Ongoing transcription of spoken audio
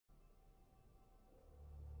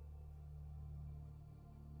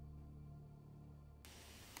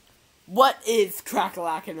What is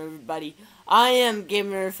crack-a-lackin', everybody? I am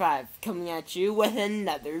Gamer5 coming at you with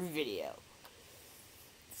another video.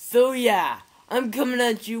 So yeah, I'm coming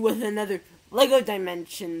at you with another LEGO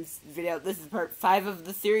Dimensions video. This is part 5 of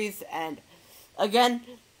the series, and again,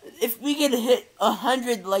 if we could hit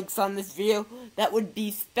 100 likes on this video, that would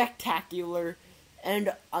be spectacular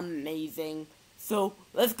and amazing. So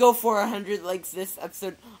let's go for 100 likes this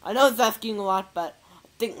episode. I know it's asking a lot, but I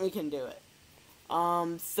think we can do it.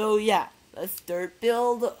 So yeah, let's start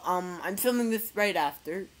build. I'm filming this right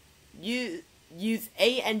after. You use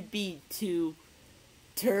A and B to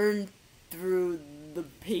turn through the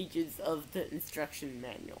pages of the instruction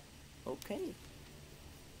manual. Okay.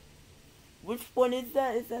 Which one is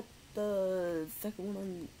that? Is that the second one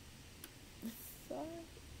on this side?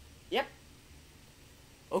 Yep.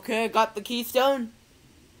 Okay, I got the keystone.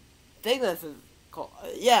 I think this is called.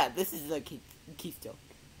 Yeah, this is the keystone.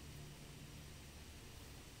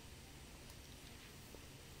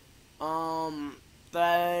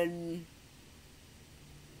 Then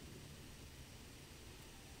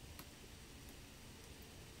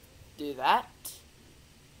do that.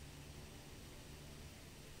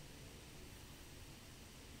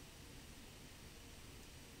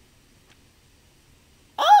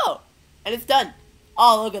 Oh, and it's done.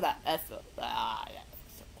 Oh, look at that. That's so, yeah,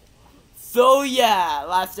 so cool. So yeah,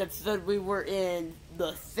 last episode we were in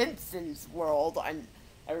the Simpsons world. I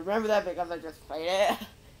remember that because I just played it.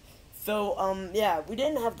 So, yeah, we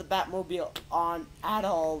didn't have the Batmobile on at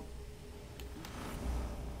all.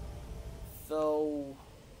 So,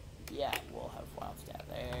 yeah, we'll have Wilds down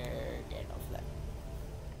there. Get off that.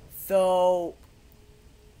 So,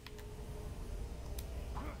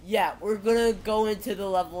 yeah, we're gonna go into the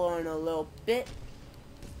level in a little bit.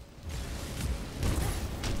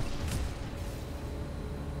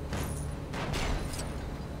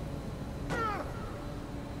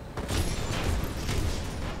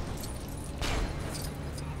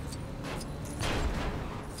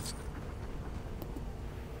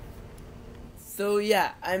 So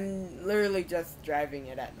yeah, I'm literally just driving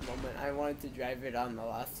it at the moment. I wanted to drive it on the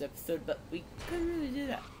last episode, but we couldn't really do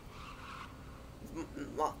that.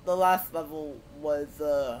 The last level was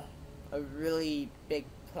a really big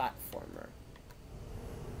platformer.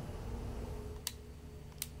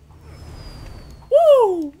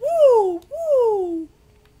 Woo! Woo! Woo!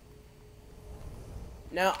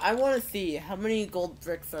 Now, I want to see how many gold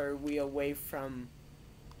bricks are we away from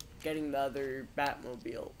getting the other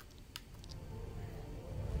Batmobile.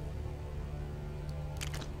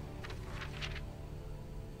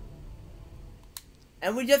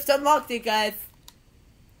 And we just unlocked it, guys.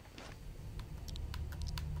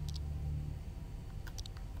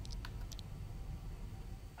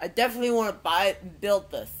 I definitely want to build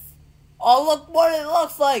this. Oh, look what it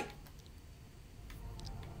looks like.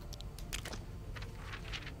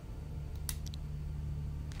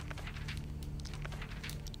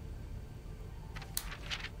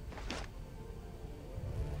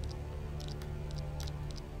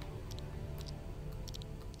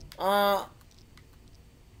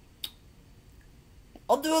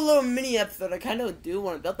 I'll do a little mini episode. I kind of do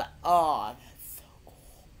want to build that. Oh, that's so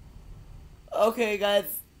cool. Okay,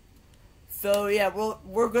 guys. So yeah,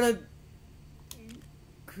 we're gonna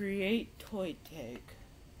create toy tag.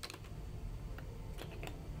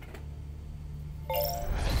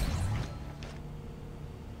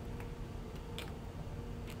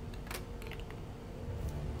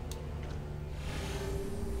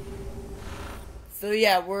 So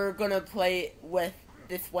yeah, we're gonna play with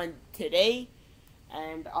this one today.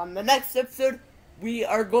 And on the next episode, we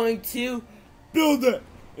are going to build it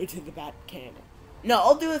into the Bat Cannon. No,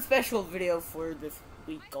 I'll do a special video for this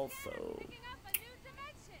week also.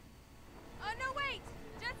 Oh no, wait!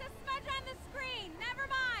 Just a smudge on the screen. Never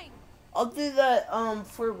mind. I'll do that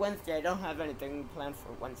for Wednesday. I don't have anything planned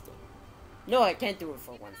for Wednesday. No, I can't do it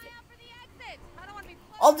for Wednesday.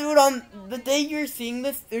 I'll do it on the day you're seeing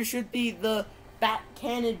this. There should be the Bat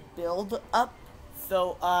Cannon build up.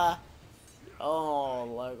 So oh,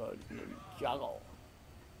 LEGO Ninjago.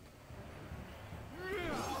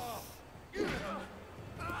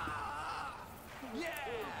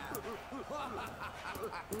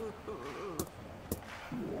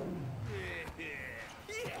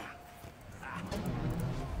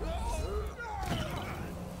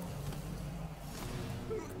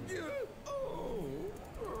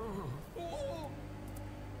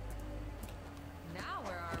 Now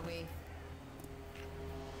where are we?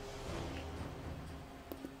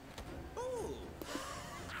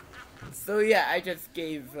 So yeah, I just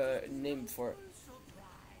gave a name for it.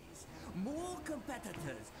 More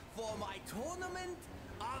competitors for my tournament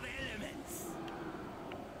of elements.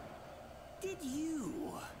 Did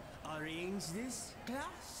you arrange this,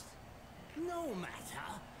 class? No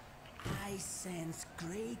matter. I sense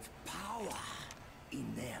great power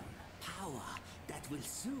in them. Power that will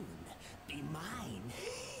soon be mine.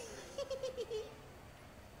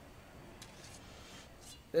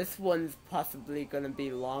 This one's possibly gonna be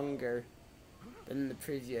longer than the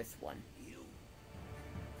previous one.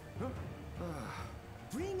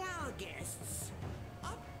 Bring our guests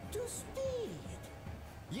up to speed.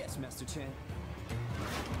 Yes, Master Chen.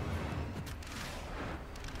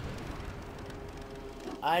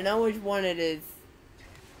 I know which one it is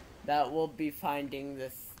that we'll be finding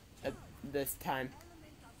this time.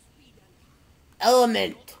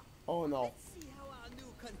 Element! Oh no. See how our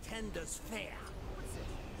new contenders fare.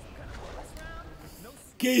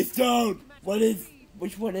 Keystone!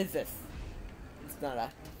 Which one is this? It's not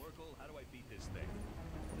a... Oracle, how do I beat this thing?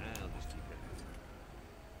 I'll just keep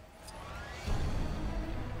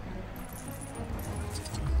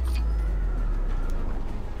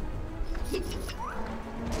it.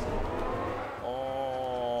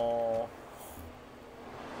 Oh.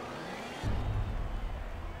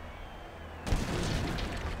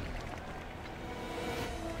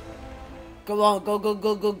 Go on, go, go,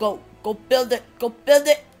 go, go, go. Go build it, go build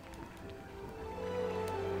it.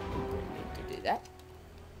 Need to do that.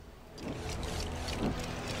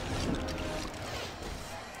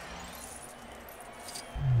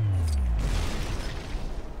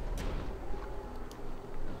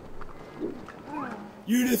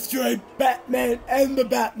 You destroyed Batman and the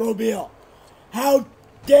Batmobile! How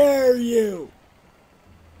dare you!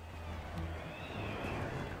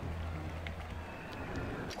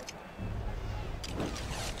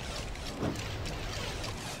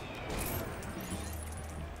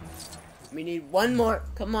 We need one more.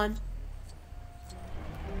 Come on.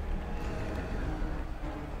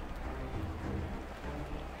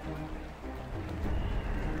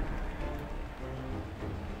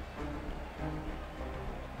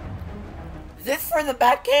 Is this for the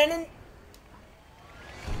bat cannon?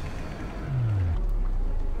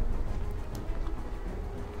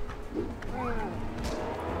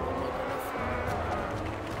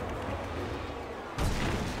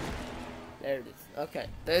 There it is. Okay,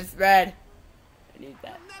 there's red. I need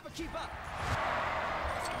that. Never keep up.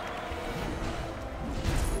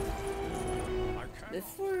 This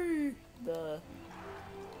for the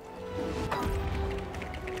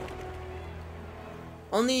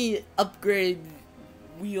only upgrade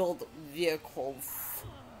wheeled vehicles,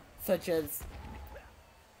 such as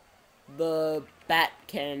the bat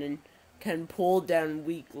cannon, can pull down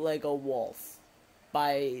weak Lego walls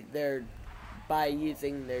by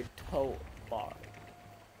using their tow bar.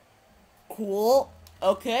 Cool.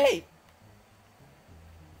 Okay.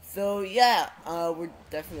 So yeah, we're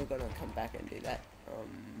definitely gonna come back and do that.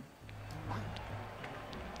 I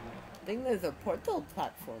think there's a portal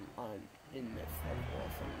platform in this level or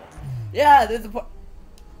something. Yeah, there's a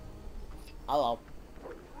Hello.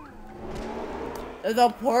 There's a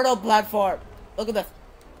portal platform. Look at this.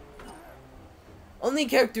 Only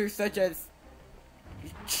characters such as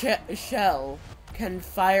Shell can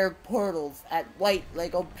fire portals at white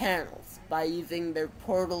Lego panels by using their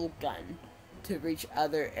portal gun to reach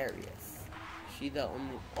other areas. She's the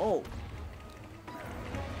only... Oh.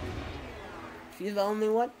 She's the only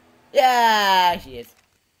one? Yeah, she is.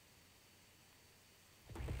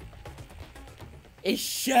 A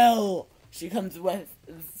Shell! She comes with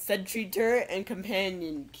Sentry Turret and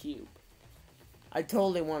Companion Cube. I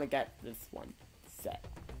totally want to get this one set.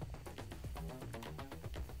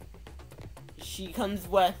 She comes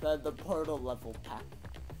with the portal level pack.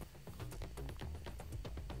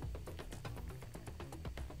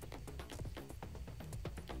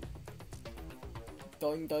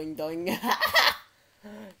 Doing, doing, doing.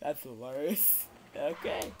 That's hilarious.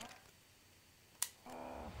 Okay.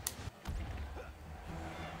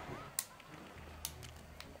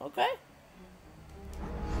 Okay.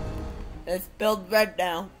 Let's build red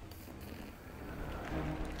now.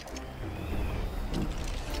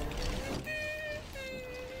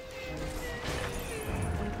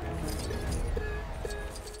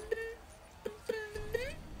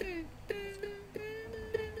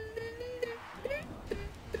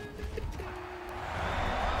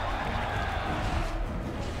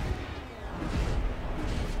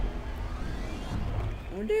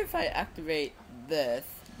 I wonder if I activate this,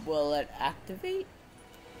 will it activate?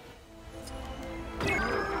 It's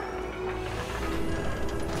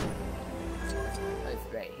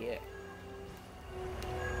right here.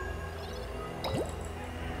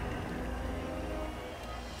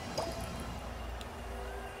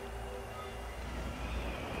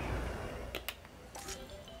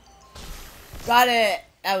 Got it!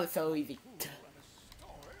 That was so easy.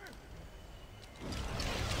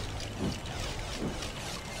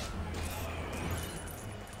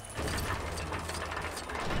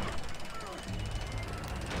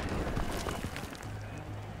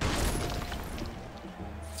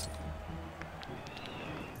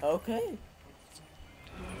 Okay.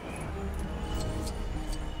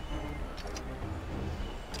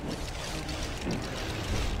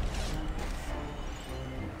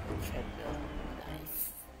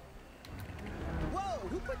 Nice. Whoa,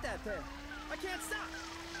 who put that there? I can't stop.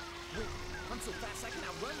 Wait, I'm so fast I can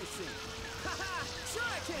outrun this thing. Haha, sure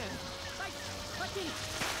I can. I can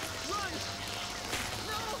run.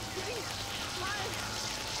 No, please.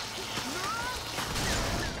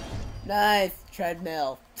 Nice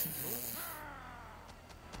treadmill.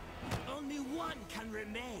 Only one can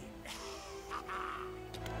remain.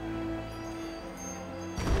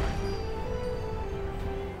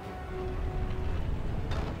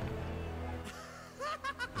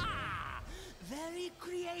 Very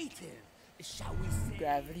creative, shall we say?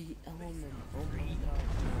 Gravity element. Oh my god.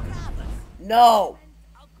 Gravity. No!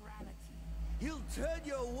 Of gravity. He'll turn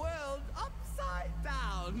your world upside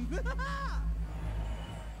down.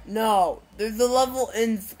 No, there's a level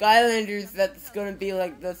in Skylanders that's gonna be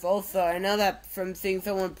like this also. I know that from seeing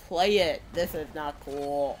someone play it. This is not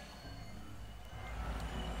cool.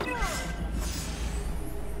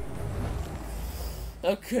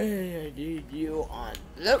 Okay, I need you on.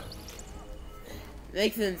 Nope.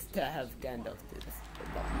 Makes sense to have Gandalf do this.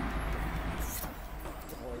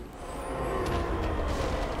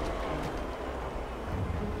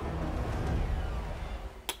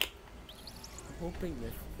 Hoping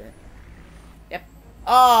this is it. Yep.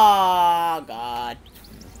 Oh God.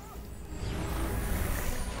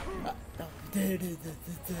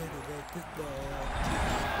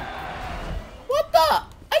 What the?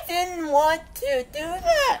 I didn't want to do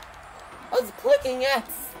that. I was clicking X.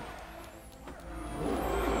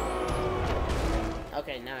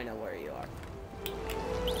 Okay, now I know where you are.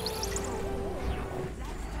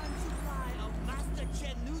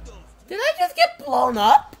 Did I just get blown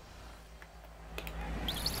up?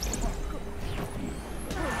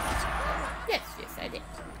 Yes, I did.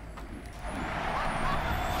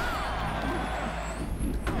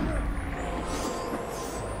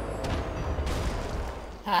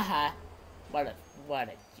 Haha. What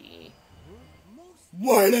a G.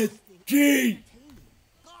 What a G!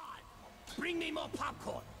 God, bring me more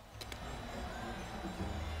popcorn.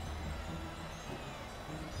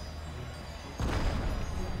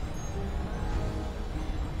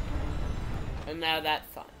 And now that's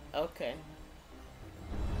fun. Okay.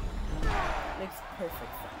 Makes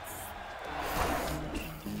perfect sense.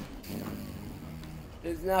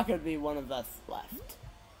 There's not gonna be one of us left.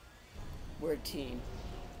 We're a team.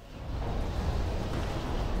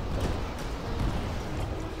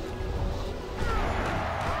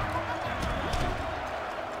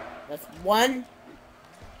 That's one.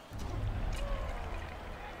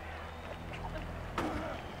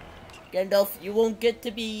 Gandalf, you won't get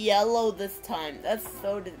to be yellow this time. That's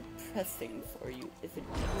so depressing for you, isn't it?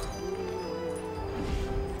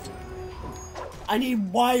 I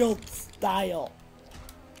need wild style.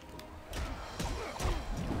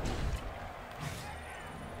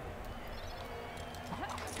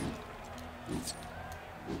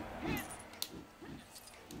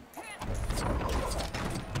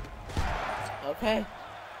 Okay.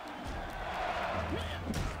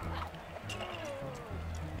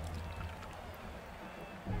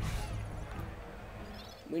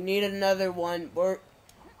 We need another one.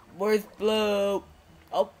 Where's Blue?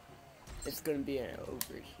 Oh, it's gonna be an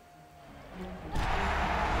over here.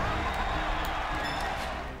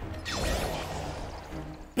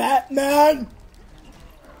 Batman!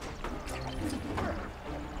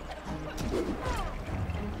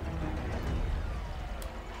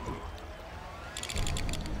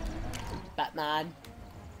 Batman.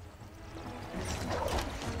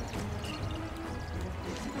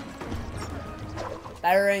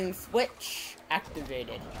 Battering switch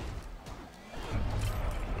activated.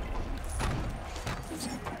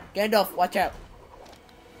 Gandalf, watch out.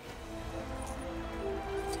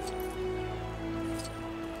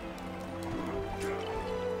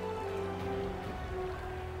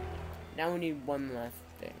 Now we need one last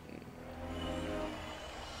thing.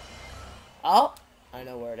 Oh, I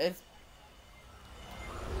know where it is.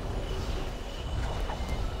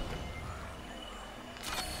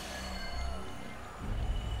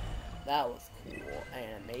 That was cool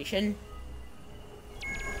animation.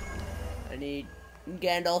 I need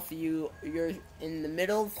Gandalf, you're in the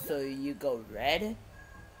middle, so you go red.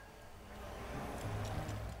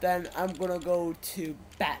 Then I'm gonna go to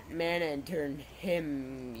Batman and turn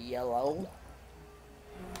him yellow.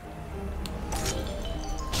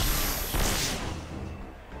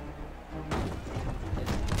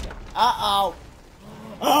 Uh-oh.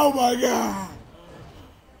 Oh my god!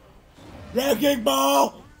 Wrecking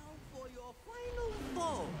ball! Now for your final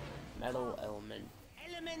foe. Metal element.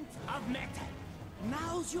 Element of metal.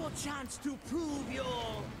 Now's your chance to prove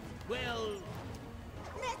your, well,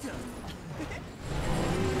 metal.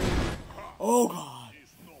 Oh god.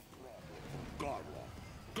 It's no problem.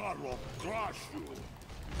 God will crush you.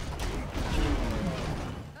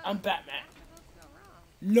 I'm Batman.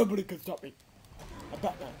 Nobody can stop me. I'm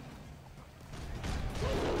Batman.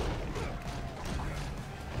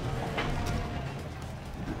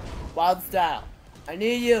 Wild style. I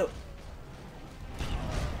need you.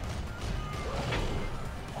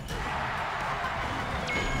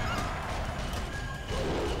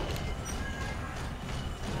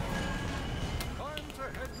 Time to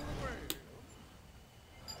head to the grave.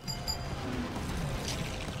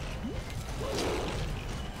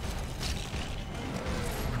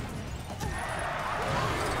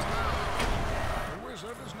 The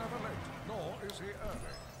wizard is never late, nor is he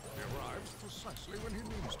early. He arrives precisely when he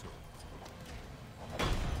means to.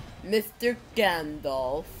 Mr.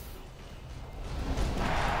 Gandalf.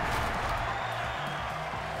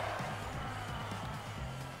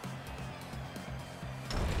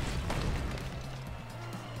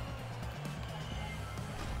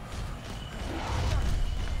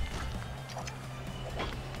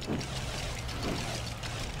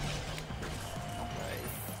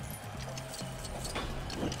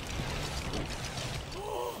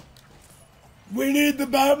 We need the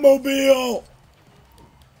Batmobile!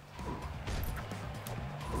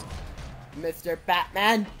 Mr.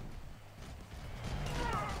 Batman!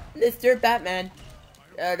 Mr. Batman!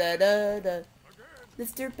 Da da da da.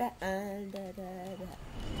 Mr. Batman! Da da da.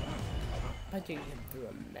 Punching him through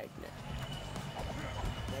a magnet.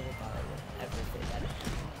 Never thought I would ever say that.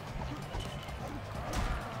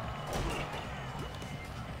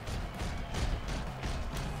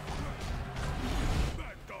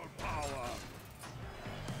 Battle power.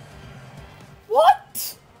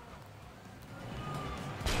 What?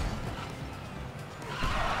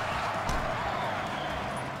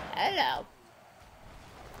 Hello.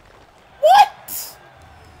 What?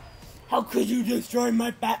 How could you destroy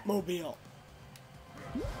my Batmobile?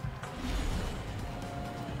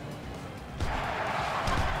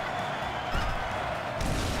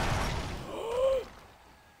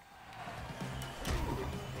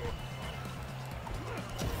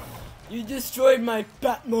 You destroyed my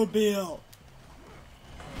Batmobile.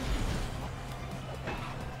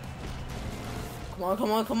 Come on,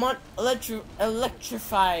 come on, come on.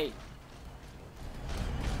 Electrify.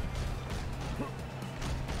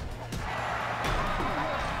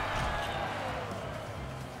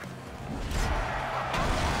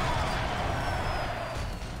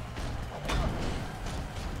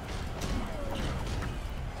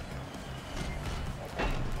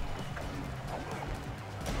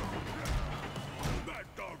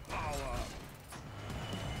 Battle power.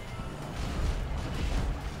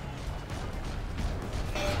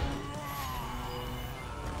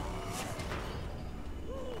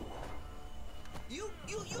 You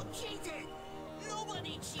cheated!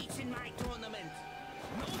 Nobody cheats in my tournament!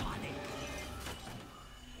 Nobody!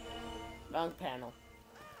 Wrong panel.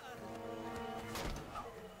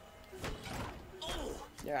 Oh!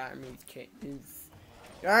 Your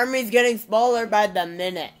army's getting smaller by the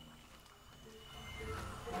minute.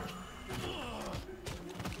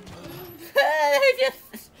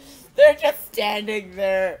 they're just standing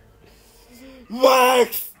there.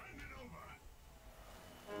 Max!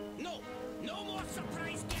 No! No more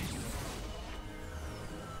surprise guests!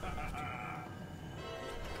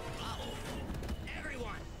 Uh-oh.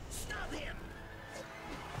 Everyone, stop him!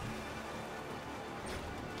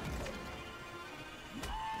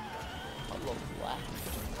 I love black.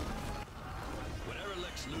 Whatever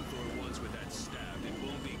Lex Luthor wants with that staff, it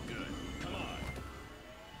won't be good. Come on.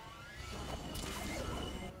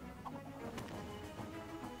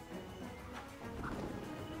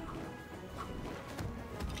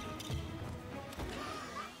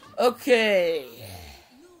 Okay.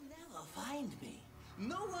 You'll never find me.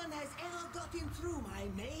 No one has ever gotten through my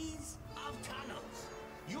maze of tunnels.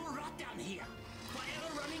 You'll rot down here,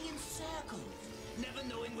 forever running in circles, never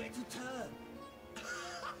knowing where to turn.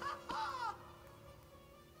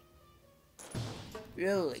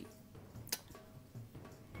 Really?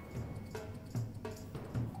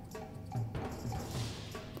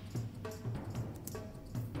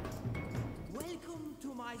 Welcome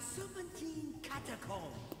to my serpentine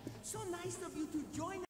catacomb. So nice of you to join